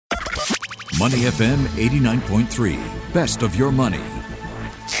Money FM 89.3. Best of your money.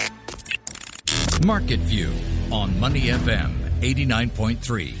 Market View on Money FM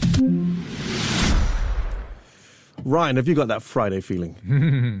 89.3. Ryan, have you got that Friday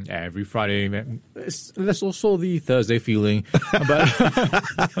feeling? Every Friday, man. There's also the Thursday feeling. But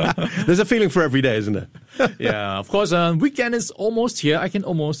there's a feeling for every day, isn't there? Yeah, of course. Weekend is almost here. I can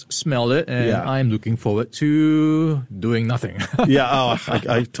almost smell it, and Yeah. I'm looking forward to doing nothing.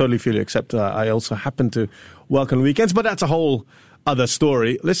 I totally feel you, except I also happen to work on weekends, but that's a whole other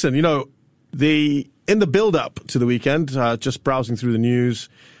story. Listen, in the build-up to the weekend, just browsing through the news,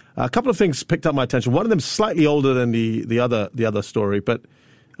 a couple of things picked up my attention. One of them is slightly older than the other story, but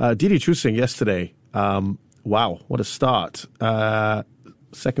Didi Chuxing yesterday. Wow, what a start!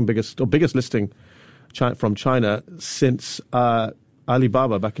 Biggest listing from China since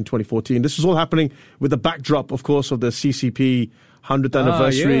Alibaba back in 2014. This was all happening with the backdrop, of course, of the CCP 100th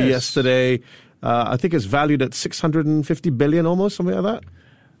anniversary yesterday. I think it's valued at 650 billion, almost something like that.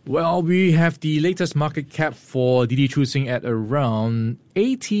 Well, we have the latest market cap for Didi Chuxing at around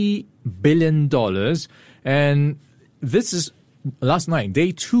 $80 billion. And this is last night,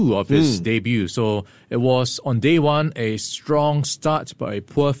 day 2 of his debut. So it was on day 1, a strong start, but a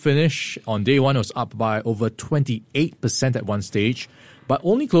poor finish. On day 1, it was up by over 28% at one stage, but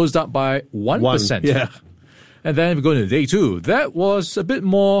only closed up by 1%. Yeah. And then we go into day 2. That was a bit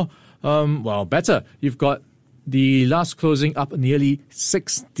more, better. You've got the last closing up nearly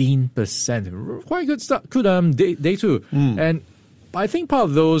 16%. Quite good start. Good day 2. And I think part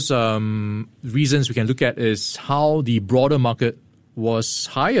of those reasons we can look at is how the broader market was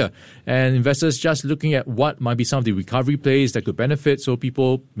higher, and investors just looking at what might be some of the recovery plays that could benefit, so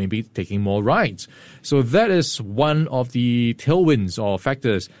people maybe taking more rides. So that is one of the tailwinds or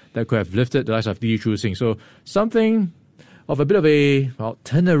factors that could have lifted the likes of Didi Chuxing. So something of a bit of a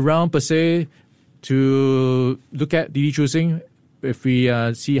turnaround per se to look at Didi Chuxing if we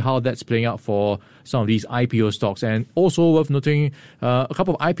see how that's playing out for some of these IPO stocks. And also worth noting, a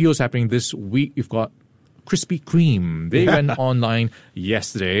couple of IPOs happening this week. You've got Krispy Kreme. They went online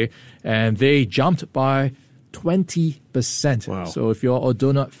yesterday, and they jumped by 20%. Wow. So if you're a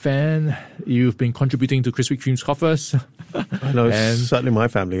donut fan, you've been contributing to Krispy Kreme's coffers. I know, certainly my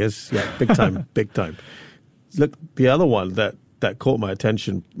family is. Yeah, big time, big time. Look, the other one that caught my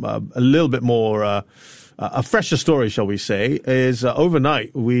attention, a little bit more, a fresher story, shall we say, is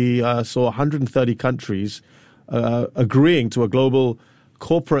overnight we saw 130 countries agreeing to a global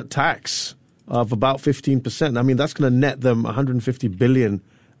corporate tax of about 15%. I mean, that's going to net them 150 billion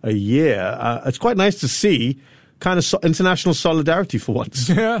a year. It's quite nice to see kind of international solidarity for once.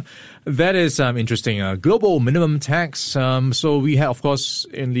 Yeah, that is interesting. Global minimum tax. So we had, of course,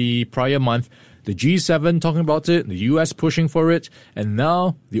 in the prior month, the G7 talking about it, the US pushing for it, and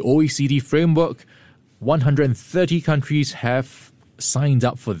now the OECD framework. 130 countries have signed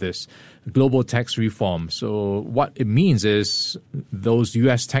up for this global tax reform. So what it means is those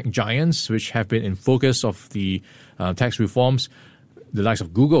US tech giants, which have been in focus of the tax reforms, the likes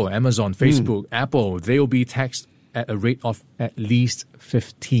of Google, Amazon, Facebook, Apple, they will be taxed at a rate of at least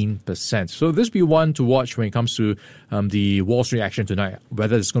 15%. So this will be one to watch when it comes to the Wall Street action tonight,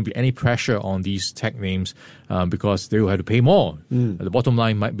 whether there's going to be any pressure on these tech names because they will have to pay more. The bottom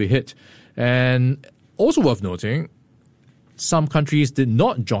line might be hit. And also worth noting, some countries did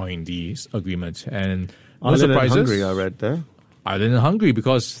not join these agreements. And no Ireland surprises. and Hungary, I read there. Ireland and Hungary,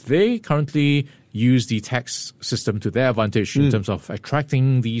 because they currently use the tax system to their advantage in terms of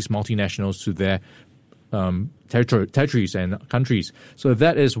attracting these multinationals to their territories and countries. So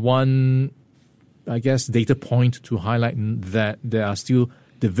that is one, I guess, data point to highlight that there are still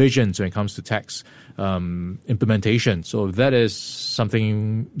divisions when it comes to tax implementation. So that is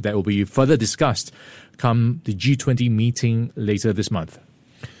something that will be further discussed come the G20 meeting later this month.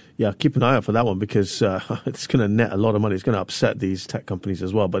 Yeah, keep an eye out for that one because it's going to net a lot of money. It's going to upset these tech companies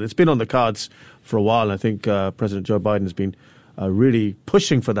as well. But it's been on the cards for a while. I think President Joe Biden has been really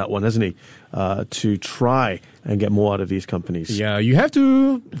pushing for that one, hasn't he, to try and get more out of these companies. Yeah, you have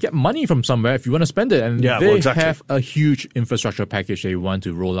to get money from somewhere if you want to spend it. And they have a huge infrastructure package they want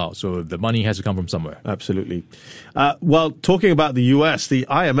to roll out. So the money has to come from somewhere. Absolutely. Well, talking about the U.S., the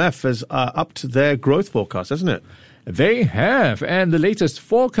IMF has upped their growth forecast, hasn't it? They have. And the latest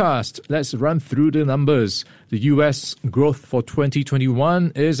forecast, let's run through the numbers. The U.S. growth for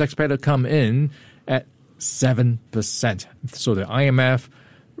 2021 is expected to come in at 7%. So the IMF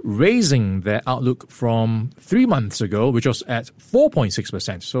raising their outlook from 3 months ago, which was at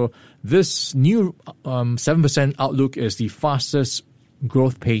 4.6%. So this new 7% outlook is the fastest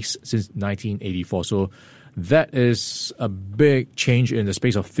growth pace since 1984. So That is a big change in the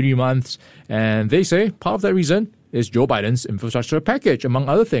space of 3 months. And they say part of that reason is Joe Biden's infrastructure package, among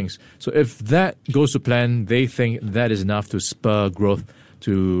other things. So if that goes to plan, they think that is enough to spur growth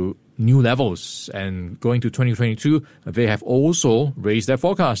to new levels. And going to 2022, they have also raised their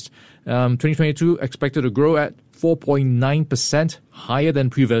forecast. 2022 expected to grow at 4.9%, higher than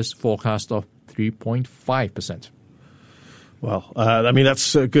previous forecast of 3.5%. Well, I mean,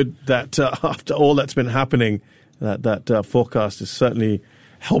 that's good that after all that's been happening, that forecast is certainly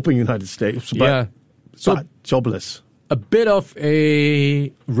helping the United States, but jobless. A bit of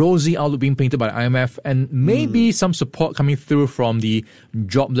a rosy outlook being painted by the IMF, and maybe some support coming through from the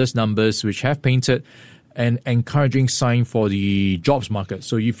jobless numbers, which have painted an encouraging sign for the jobs market.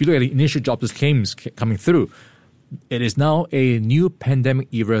 So if you look at the initial jobless claims coming through, it is now a new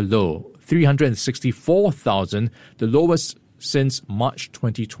pandemic era low, 364,000, the lowest since March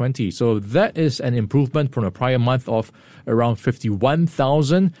 2020. So that is an improvement from a prior month of around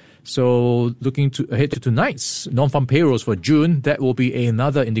 51,000. So looking ahead to tonight's non-farm payrolls for June, that will be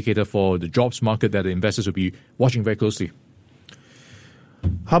another indicator for the jobs market that the investors will be watching very closely.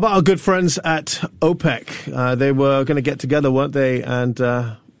 How about our good friends at OPEC? They were going to get together, weren't they? And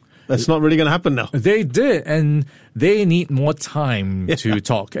that's not really going to happen now. They did, and they need more time to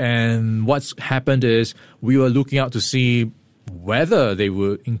talk. And what's happened is we were looking out to see whether they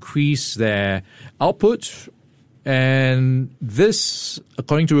will increase their output. And this,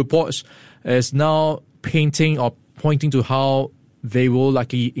 according to reports, is now painting or pointing to how they will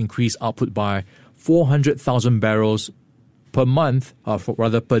likely increase output by 400,000 barrels per month, or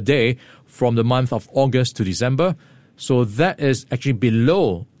rather per day, from the month of August to December. So that is actually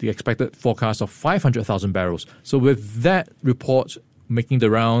below the expected forecast of 500,000 barrels. So with that report making the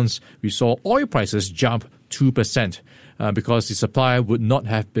rounds, we saw oil prices jump 2%. Because the supply would not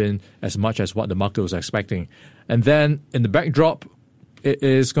have been as much as what the market was expecting. And then in the backdrop, it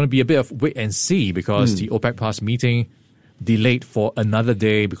is going to be a bit of wait and see because the OPEC Plus meeting delayed for another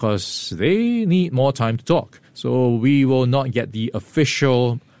day because they need more time to talk. So we will not get the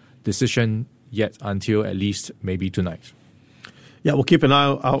official decision yet until at least maybe tonight. Yeah, we'll keep an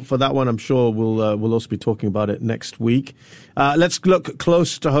eye out for that one. I'm sure we'll also be talking about it next week. Let's look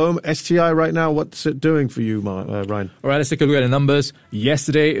close to home. STI right now, what's it doing for you, Ryan? All right, let's take a look at the numbers.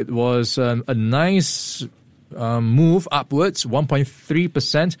 Yesterday, it was a nice move upwards,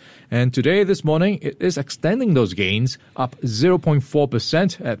 1.3%. And today, this morning, it is extending those gains up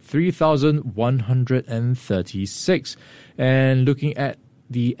 0.4% at 3,136. And looking at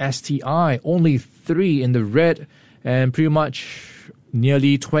the STI, only 3 in the red and pretty much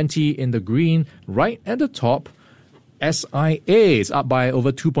nearly 20 in the green. Right at the top, SIA is up by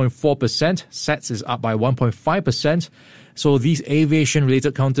over 2.4%. SATS is up by 1.5%. So these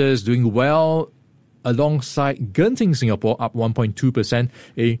aviation-related counters doing well alongside Genting Singapore, up 1.2%,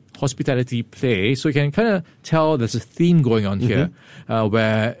 a hospitality play. So you can kind of tell there's a theme going on here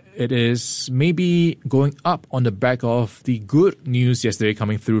where it is maybe going up on the back of the good news yesterday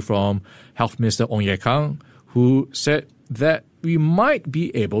coming through from Health Minister Ong Ye Kung, who said that we might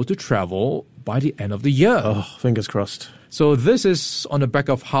be able to travel by the end of the year. Oh, fingers crossed. So this is on the back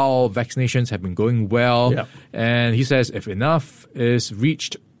of how vaccinations have been going well. Yep. And he says if enough is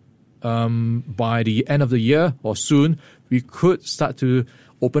reached by the end of the year or soon, we could start to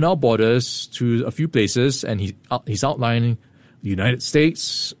open our borders to a few places. And he's outlining the United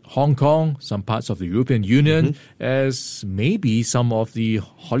States, Hong Kong, some parts of the European Union as maybe some of the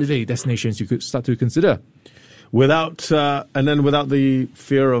holiday destinations you could start to consider. Without the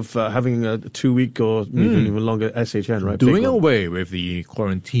fear of having a 2-week or even longer SHN, right? Doing away with the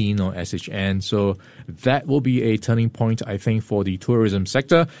quarantine or SHN. So that will be a turning point, I think, for the tourism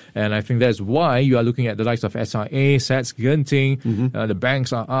sector. And I think that's why you are looking at the likes of SIA, SATS, Genting. The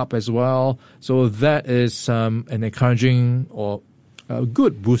banks are up as well. So that is an encouraging or a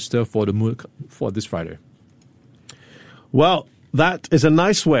good booster for the mood for this Friday. Well, that is a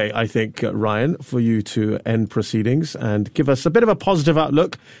nice way, I think, Ryan, for you to end proceedings and give us a bit of a positive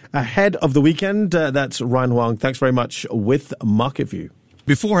outlook ahead of the weekend. That's Ryan Huang. Thanks very much with Market View.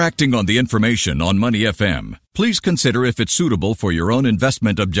 Before acting on the information on Money FM, please consider if it's suitable for your own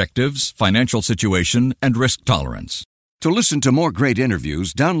investment objectives, financial situation, and risk tolerance. To listen to more great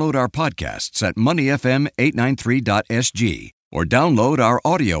interviews, download our podcasts at moneyfm893.sg or download our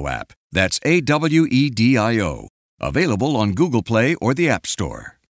audio app. That's AWEDIO. Available on Google Play or the App Store.